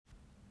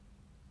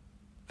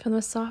From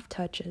the soft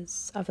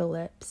touches of the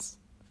lips,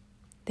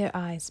 their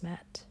eyes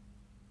met.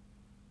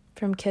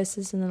 From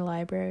kisses in the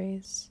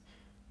libraries,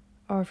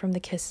 or from the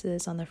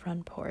kisses on the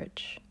front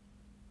porch,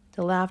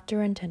 the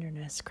laughter and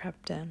tenderness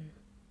crept in.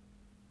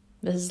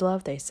 This is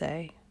love, they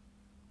say.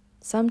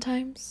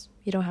 Sometimes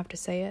you don't have to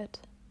say it.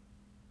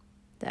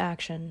 The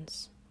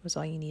actions was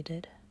all you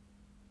needed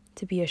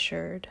to be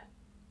assured.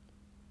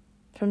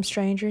 From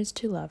strangers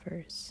to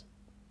lovers,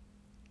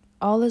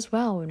 all is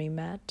well when we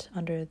met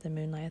under the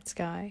moonlight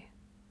sky.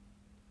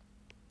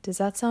 Does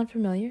that sound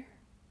familiar?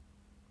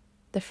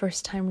 The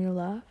first time we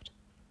loved?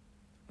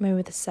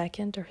 Maybe the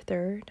second or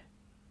third?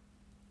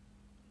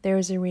 There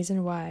is a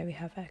reason why we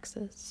have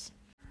exes.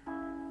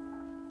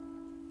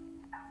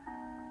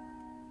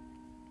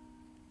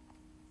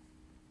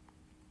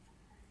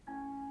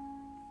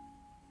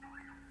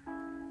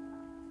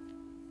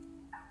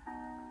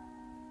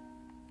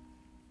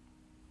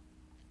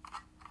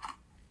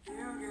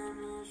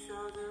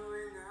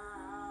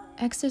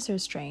 Exes are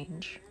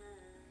strange.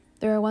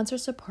 There are once our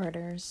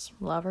supporters,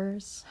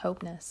 lovers,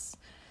 hopeness,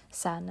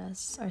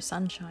 sadness, or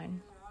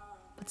sunshine.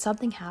 But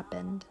something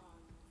happened.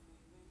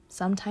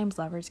 Sometimes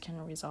lovers can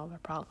resolve a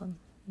problem.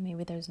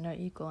 Maybe there's no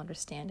equal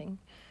understanding.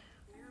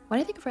 When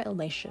I think of our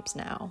relationships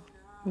now,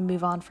 we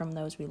move on from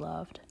those we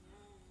loved.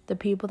 The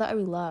people that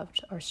we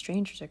loved are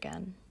strangers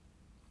again.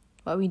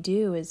 What we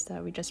do is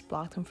that we just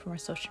block them from our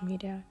social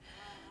media,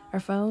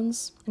 our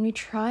phones, and we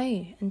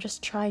try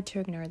to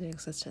ignore the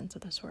existence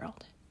of this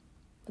world.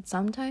 But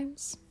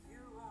sometimes,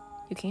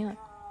 you can't.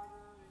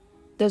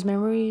 Those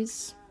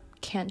memories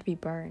can't be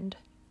burned.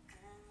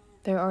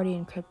 They're already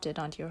encrypted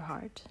onto your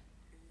heart.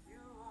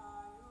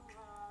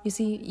 You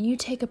see, you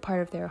take a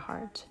part of their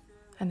heart,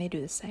 and they do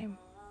the same.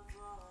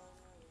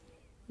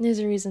 There's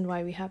a reason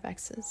why we have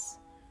exes,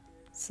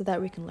 so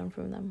that we can learn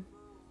from them.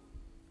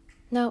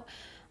 Now,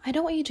 I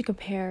don't want you to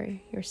compare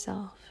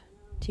yourself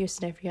to your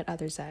significant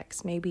other's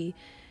ex. Maybe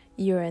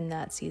you're in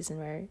that season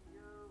where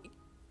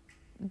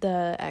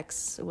the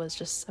ex was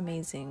just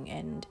amazing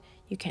and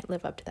you can't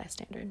live up to that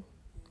standard.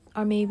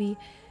 Or maybe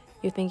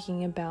you're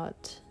thinking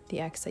about the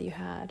ex that you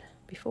had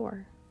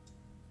before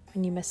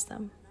and you miss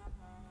them.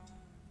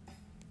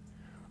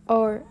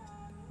 Or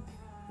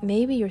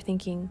maybe you're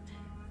thinking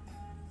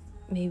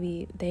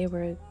maybe they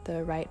were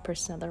the right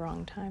person at the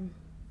wrong time.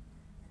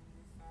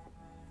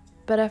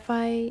 But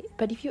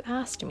if you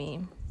asked me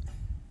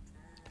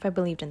if I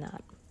believed in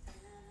that,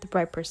 the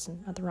right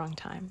person at the wrong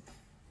time,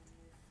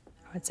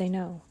 I would say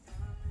no.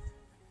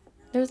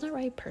 There's no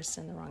right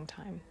person at the wrong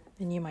time,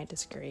 and you might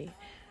disagree.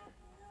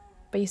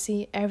 But you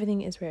see,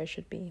 everything is where it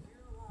should be.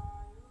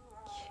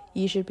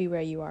 You should be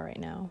where you are right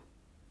now.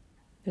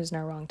 There's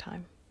no wrong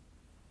time.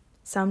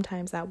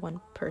 Sometimes that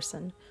one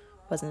person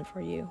wasn't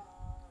for you,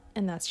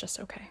 and that's just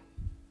okay.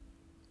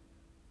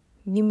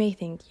 You may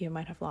think you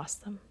might have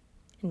lost them,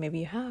 and maybe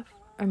you have,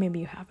 or maybe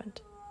you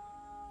haven't.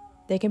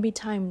 There can be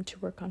time to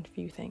work on a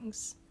few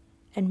things,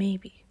 and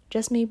maybe,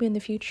 just maybe in the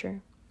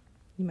future,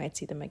 you might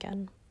see them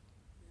again.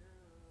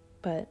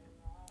 But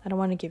I don't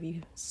want to give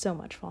you so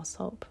much false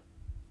hope.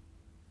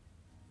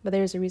 But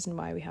there's a reason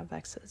why we have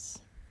exes.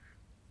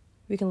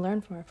 We can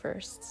learn from our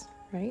firsts,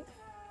 right?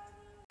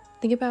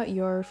 Think about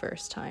your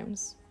first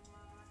times.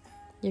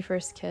 Your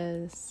first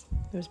kiss,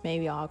 it was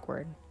maybe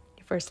awkward.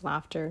 Your first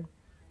laughter,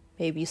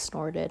 maybe you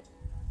snorted.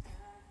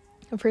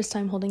 Your first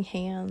time holding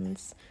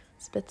hands,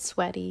 it's a bit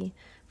sweaty.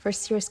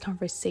 First serious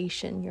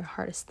conversation, your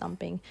heart is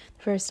thumping.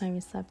 The first time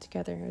you slept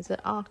together, was it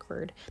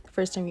awkward? The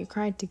first time you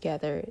cried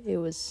together, it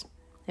was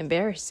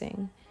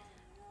embarrassing,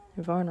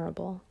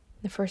 vulnerable.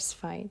 The first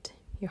fight,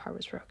 your heart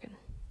was broken.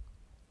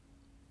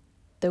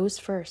 Those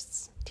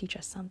firsts teach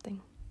us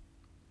something.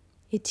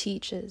 It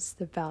teaches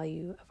the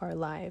value of our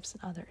lives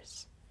and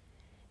others.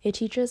 It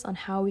teaches on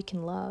how we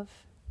can love.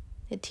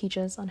 It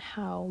teaches on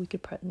how we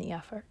could put in the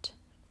effort.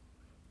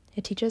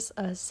 It teaches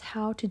us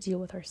how to deal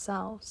with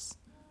ourselves.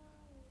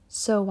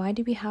 So why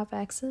do we have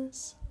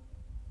exes?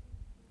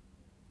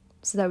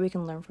 So that we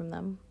can learn from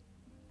them.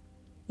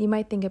 You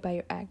might think about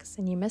your ex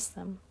and you miss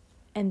them,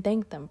 and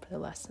thank them for the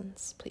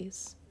lessons,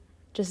 please.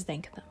 Just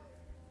thank them.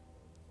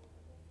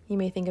 You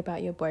may think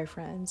about your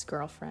boyfriends,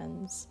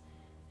 girlfriends,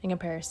 and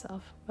compare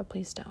yourself, but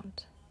please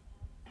don't.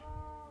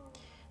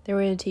 They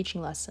were a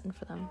teaching lesson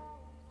for them,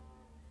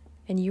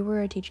 and you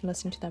were a teaching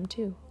lesson to them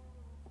too.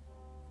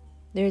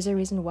 There's a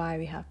reason why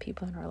we have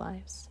people in our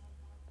lives.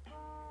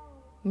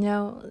 You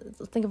know,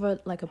 think of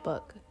it like a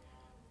book.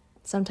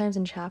 Sometimes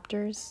in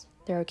chapters,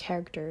 there are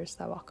characters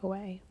that walk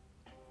away.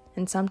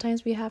 And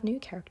sometimes we have new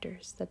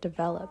characters that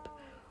develop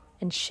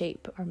and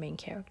shape our main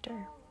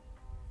character.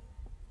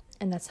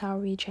 And that's how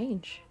we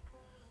change.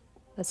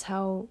 That's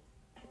how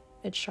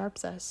it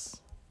sharps us.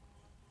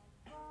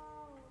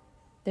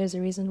 There's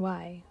a reason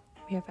why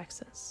we have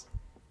exes.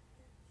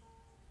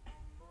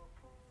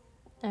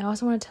 I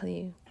also want to tell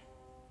you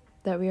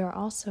that we are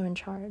also in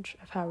charge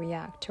of how we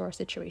react to our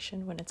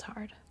situation when it's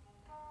hard.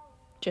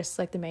 Just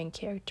like the main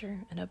character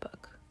in a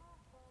book.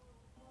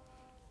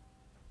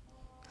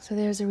 So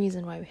there's a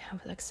reason why we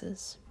have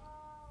exes.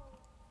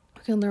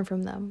 We can learn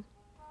from them.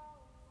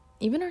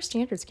 Even our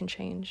standards can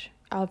change.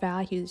 Our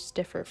values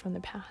differ from the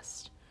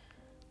past.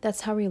 That's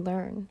how we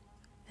learn,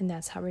 and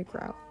that's how we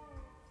grow.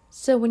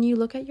 So when you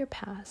look at your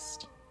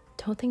past,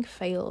 don't think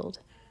failed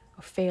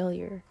or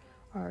failure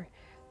or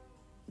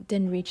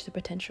didn't reach the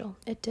potential.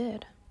 It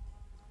did.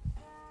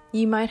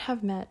 You might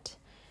have met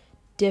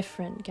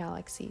different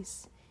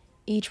galaxies.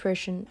 Each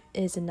person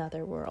is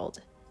another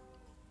world.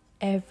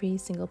 Every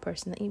single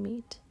person that you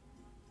meet.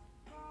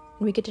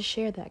 And we get to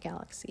share that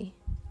galaxy,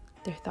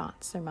 their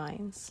thoughts, their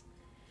minds.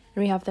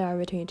 And we have the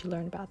opportunity to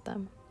learn about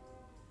them.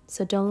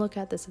 So don't look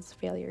at this as a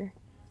failure.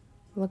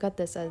 Look at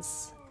this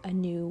as a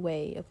new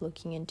way of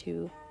looking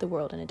into the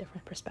world in a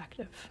different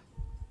perspective.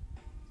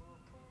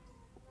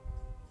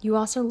 You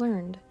also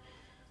learned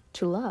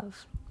to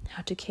love,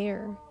 how to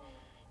care.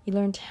 You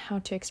learned how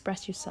to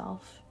express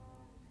yourself.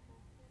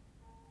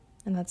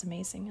 And that's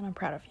amazing, and I'm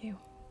proud of you.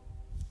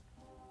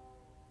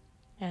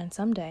 And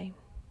someday,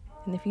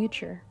 in the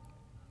future,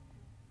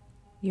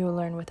 you will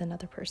learn with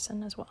another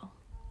person as well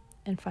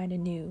and find a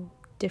new,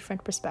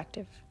 different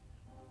perspective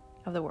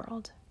of the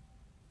world.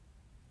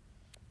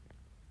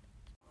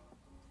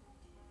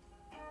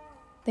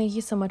 Thank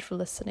you so much for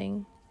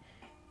listening.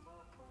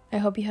 I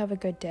hope you have a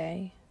good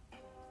day,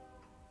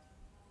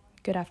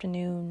 good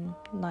afternoon,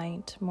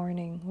 night,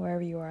 morning,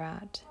 wherever you are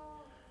at.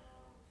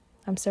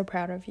 I'm so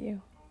proud of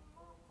you.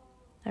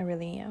 I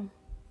really am.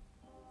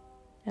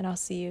 And I'll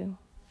see you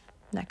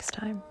next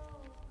time.